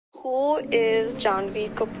Who is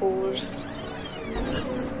Jhanvi Kapoor?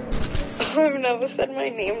 I've never said my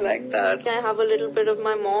name like that. I have a little bit of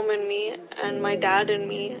my mom in me, and my dad in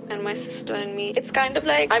me, and my sister in me. It's kind of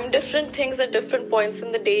like I'm different things at different points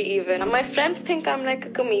in the day even. And my friends think I'm like a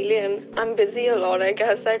chameleon. I'm busy a lot, I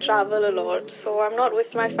guess. I travel a lot, so I'm not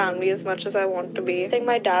with my family as much as I want to be. I think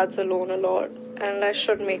my dad's alone a lot, and I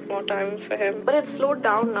should make more time for him. But it's slowed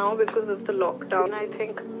down now because of the lockdown. I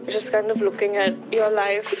think you're just kind of looking at your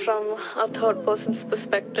life from a third person's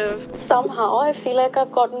perspective. Somehow I feel like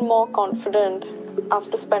I've gotten more confident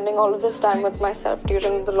after spending all of this time with myself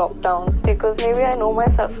during the lockdown, because maybe I know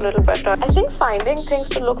myself a little better. I think finding things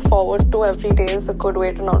to look forward to every day is a good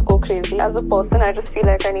way to not go crazy. As a person, I just feel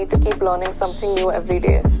like I need to keep learning something new every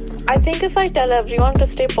day. I think if I tell everyone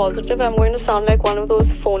to stay positive, I'm going to sound like one of those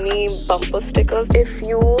phony bumper stickers. If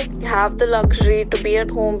you have the luxury to be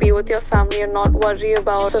at home, be with your family and not worry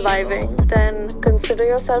about surviving, then consider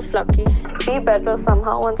yourself lucky. Be better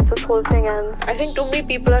somehow once this whole thing ends. I think too many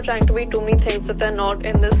people are trying to be too many things that they're not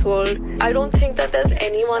in this world. I don't think that there's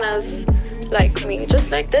anyone as like me. Just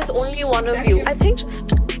like there's only one of you. I think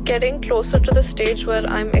just getting closer to the stage where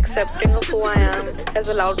I'm accepting of who I am has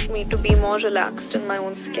allowed me to be more relaxed in my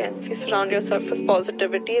own skin. If you surround yourself with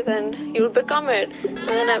positivity, then you'll become it. And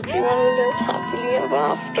then everyone will live happily ever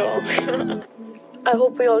after. I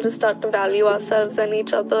hope we all just start to value ourselves and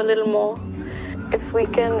each other a little more. If we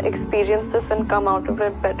can experience this and come out of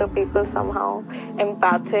it better people somehow,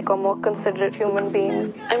 empathic or more considerate human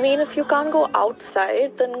beings. I mean, if you can't go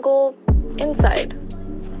outside, then go inside.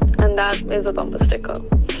 And that is a bumper sticker.